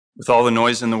With all the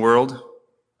noise in the world,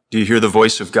 do you hear the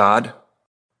voice of God?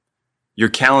 Your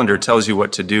calendar tells you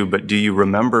what to do, but do you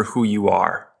remember who you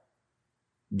are?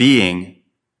 Being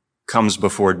comes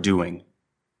before doing.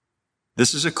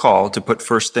 This is a call to put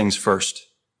first things first.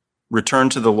 Return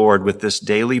to the Lord with this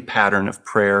daily pattern of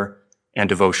prayer and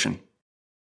devotion.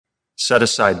 Set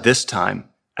aside this time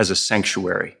as a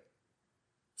sanctuary.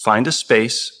 Find a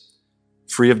space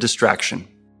free of distraction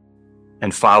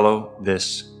and follow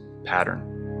this pattern.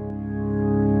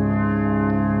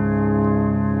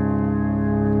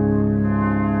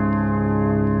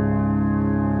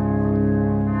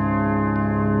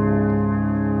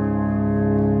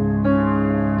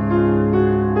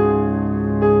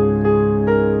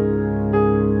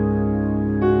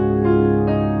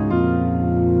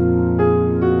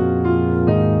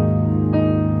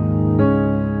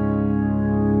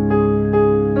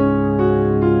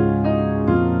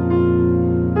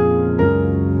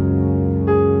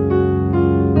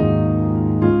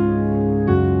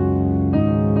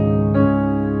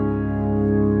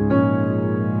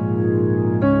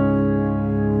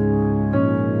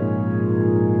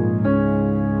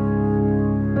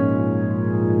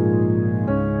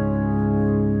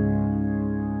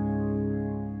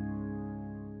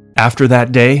 After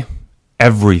that day,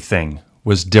 everything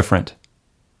was different.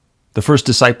 The first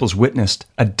disciples witnessed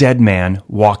a dead man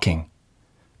walking.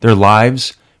 Their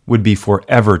lives would be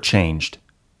forever changed.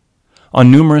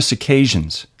 On numerous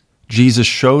occasions, Jesus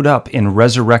showed up in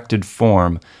resurrected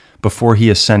form before he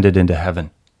ascended into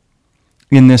heaven.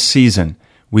 In this season,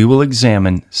 we will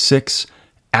examine 6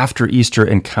 after-Easter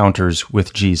encounters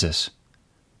with Jesus.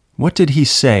 What did he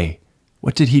say?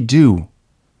 What did he do?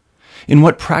 In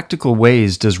what practical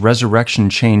ways does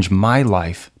resurrection change my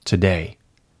life today?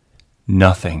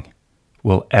 Nothing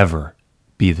will ever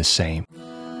be the same.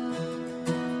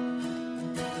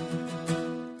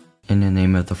 In the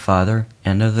name of the Father,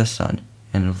 and of the Son,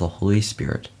 and of the Holy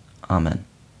Spirit. Amen.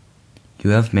 You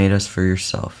have made us for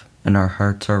yourself, and our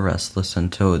hearts are restless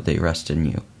until they rest in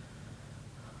you.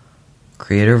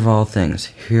 Creator of all things,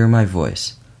 hear my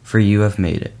voice, for you have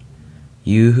made it.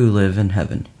 You who live in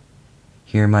heaven,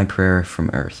 hear my prayer from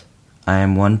earth. I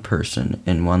am one person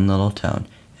in one little town,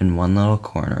 in one little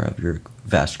corner of your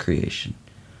vast creation.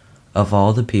 Of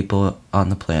all the people on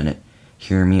the planet,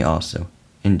 hear me also.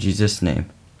 In Jesus' name,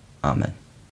 Amen.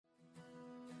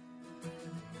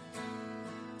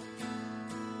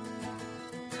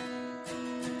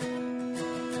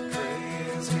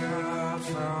 Praise God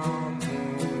from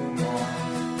whom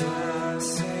all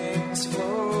blessings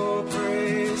flow.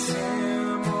 Praise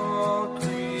Him, all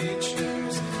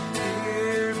creatures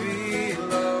here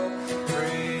below.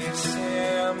 Praise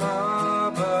Him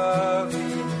above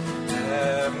the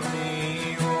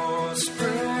heavenly hosts.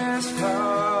 Praise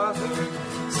Father,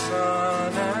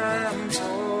 Son, and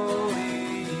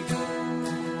Holy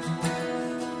Ghost.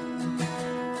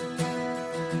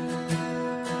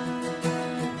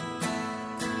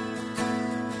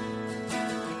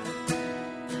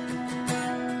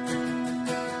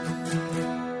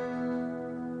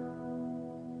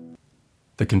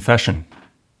 The Confession.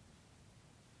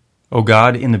 O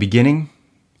God, in the beginning,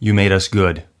 you made us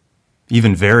good,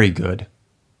 even very good.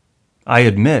 I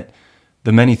admit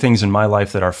the many things in my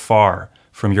life that are far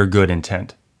from your good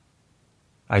intent.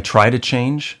 I try to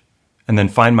change and then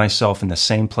find myself in the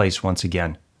same place once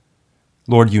again.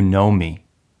 Lord, you know me.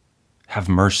 Have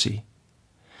mercy.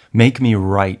 Make me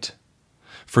right.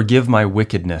 Forgive my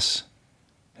wickedness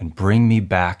and bring me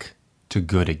back to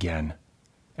good again,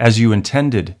 as you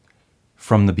intended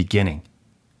from the beginning.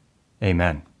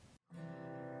 Amen.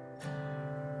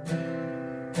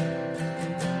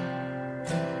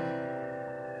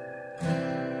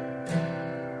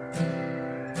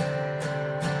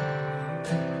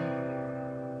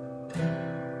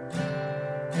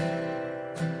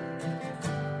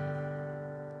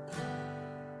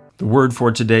 The word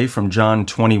for today from John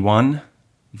 21,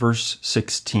 verse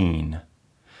 16.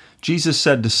 Jesus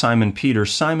said to Simon Peter,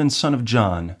 "Simon, son of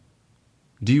John,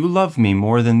 do you love me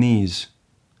more than these?"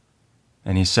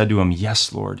 And he said to him,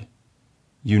 "Yes, Lord,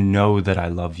 you know that I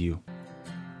love you."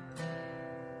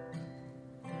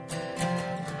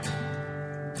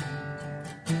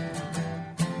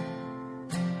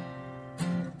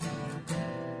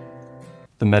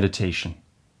 The meditation.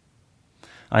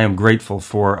 I am grateful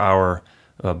for our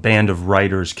band of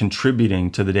writers contributing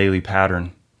to the daily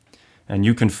pattern. And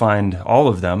you can find all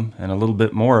of them and a little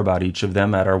bit more about each of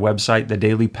them at our website,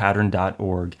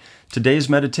 thedailypattern.org. Today's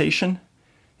meditation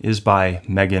is by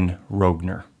Megan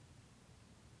Rogner.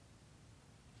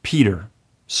 Peter,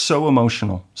 so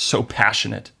emotional, so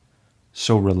passionate,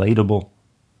 so relatable.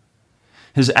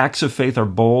 His acts of faith are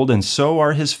bold, and so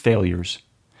are his failures,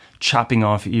 chopping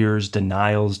off ears,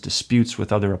 denials, disputes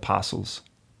with other apostles.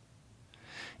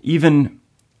 Even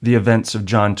the events of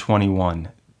John 21,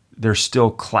 they're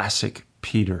still classic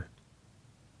Peter.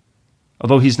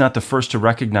 Although he's not the first to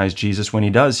recognize Jesus, when he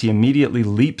does, he immediately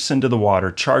leaps into the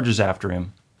water, charges after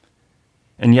him.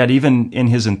 And yet, even in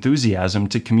his enthusiasm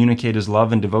to communicate his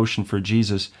love and devotion for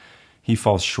Jesus, he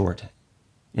falls short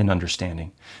in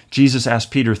understanding. Jesus asked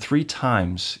Peter 3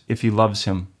 times if he loves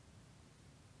him.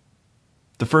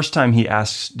 The first time he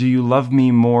asks, "Do you love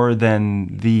me more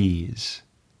than these?"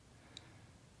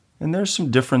 And there's some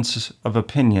difference of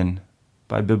opinion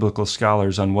by biblical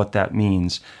scholars on what that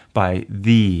means by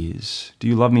these. Do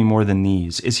you love me more than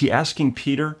these? Is he asking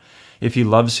Peter if he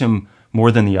loves him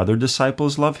more than the other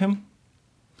disciples love him?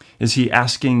 Is he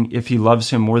asking if he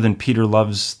loves him more than Peter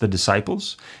loves the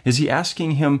disciples? Is he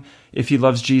asking him if he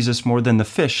loves Jesus more than the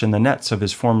fish in the nets of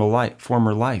his former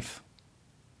life?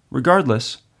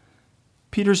 Regardless,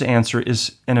 Peter's answer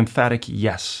is an emphatic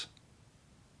yes.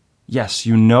 Yes,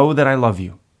 you know that I love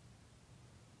you.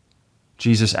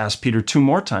 Jesus asked Peter 2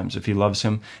 more times if he loves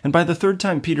him, and by the 3rd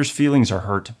time, Peter's feelings are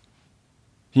hurt.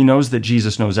 He knows that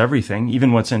Jesus knows everything,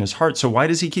 even what's in his heart, so why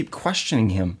does he keep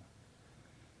questioning him?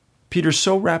 Peter's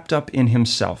so wrapped up in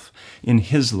himself, in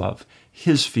his love,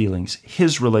 his feelings,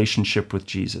 his relationship with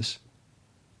Jesus,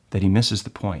 that he misses the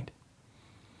point.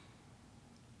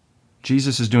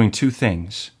 Jesus is doing 2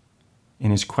 things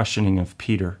in his questioning of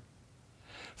Peter.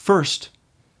 First,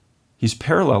 he's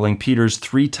paralleling Peter's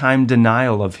 3-time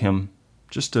denial of him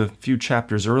just a few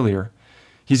chapters earlier.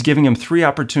 He's giving him 3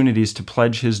 opportunities to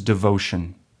pledge his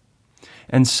devotion.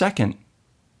 And second,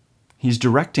 he's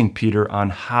directing Peter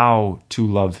on how to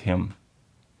love him.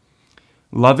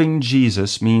 Loving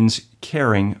Jesus means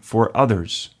caring for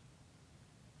others.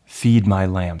 Feed my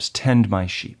lambs, tend my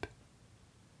sheep.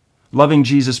 Loving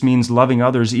Jesus means loving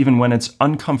others even when it's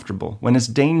uncomfortable, when it's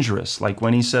dangerous, like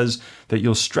when he says that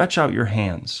you'll stretch out your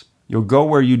hands, you'll go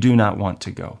where you do not want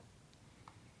to go.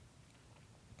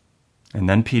 And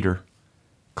then Peter,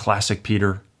 classic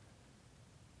Peter,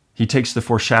 he takes the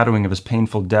foreshadowing of his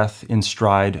painful death in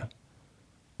stride,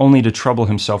 only to trouble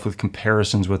himself with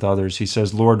comparisons with others. He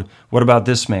says, "Lord, what about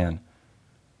this man?"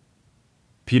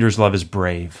 Peter's love is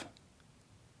brave,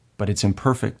 but it's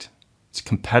imperfect. It's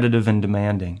competitive and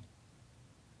demanding.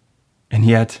 And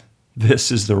yet,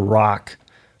 this is the rock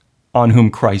on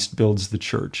whom Christ builds the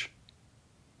church.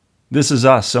 This is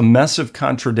us, a mess of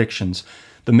contradictions,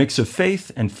 the mix of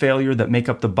faith and failure that make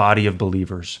up the body of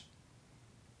believers.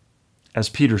 As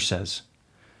Peter says,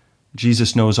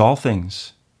 Jesus knows all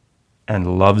things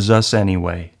and loves us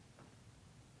anyway.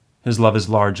 His love is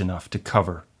large enough to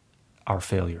cover our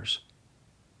failures.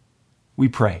 We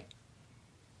pray.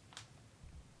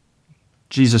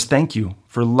 Jesus, thank you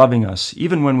for loving us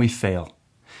even when we fail.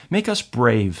 Make us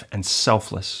brave and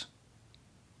selfless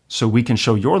so we can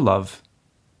show your love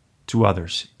to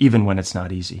others, even when it's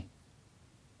not easy.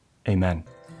 Amen.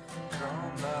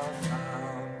 Come thou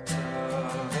fount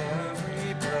of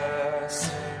every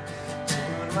blessing,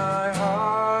 tune my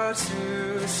heart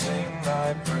to sing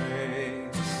thy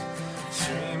praise.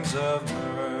 Streams of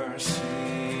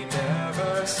mercy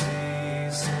never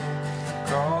ceasing,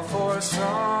 call for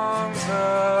songs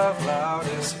of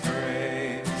loudest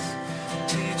praise.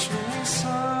 Teach me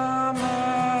some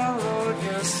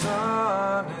melodious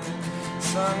sonnet,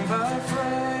 sung by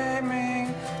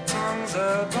flaming tongues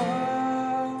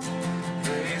above.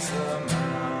 Praise the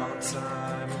mount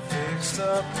I'm fixed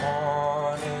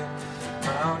upon it,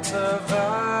 mount of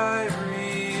thy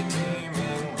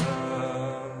redeeming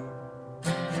love.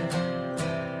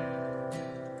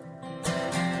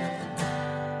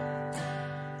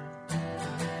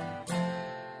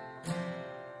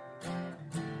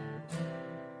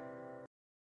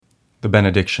 The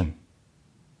benediction.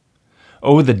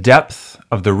 Oh, the depth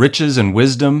of the riches and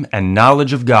wisdom and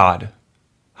knowledge of God!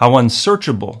 How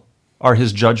unsearchable are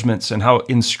his judgments and how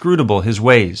inscrutable his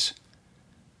ways!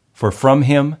 For from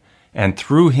him and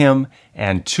through him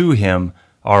and to him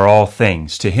are all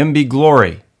things. To him be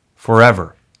glory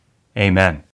forever.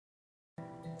 Amen.